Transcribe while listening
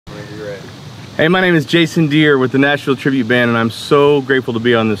cigarette. Hey, my name is Jason Deere with the Nashville Tribute Band, and I'm so grateful to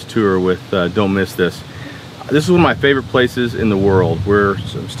be on this tour with Don't Miss This. This is one of my favorite places in the world. We're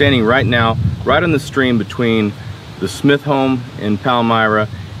standing right now, right on the stream between the Smith home in Palmyra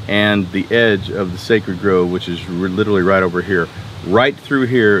and the edge of the Sacred Grove, which is literally right over here. Right through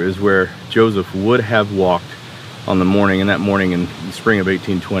here is where Joseph would have walked on the morning, in that morning in the spring of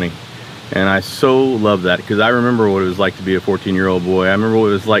 1820. And I so love that because I remember what it was like to be a 14-year-old boy. I remember what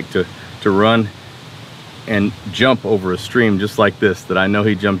it was like to run and jump over a stream just like this that I know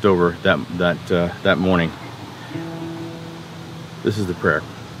he jumped over that morning. This is the prayer.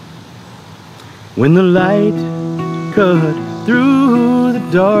 When the light cut through the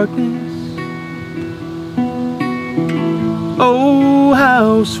darkness, oh,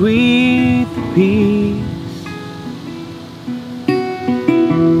 how sweet the peace.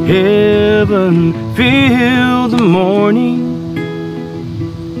 Heaven filled the morning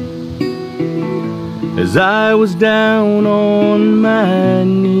as I was down on my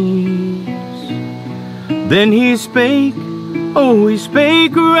knees. Then he spake, oh, he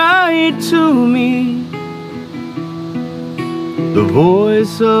spake right to me, the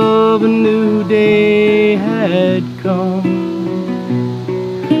voice of a new day had come,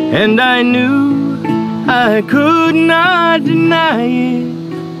 and I knew I could not deny it.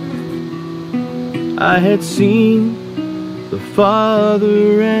 I had seen the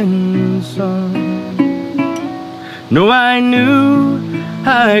Father and Son. No, I knew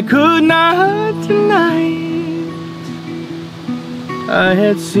I could not deny it. I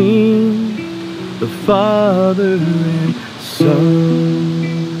had seen the Father and Son.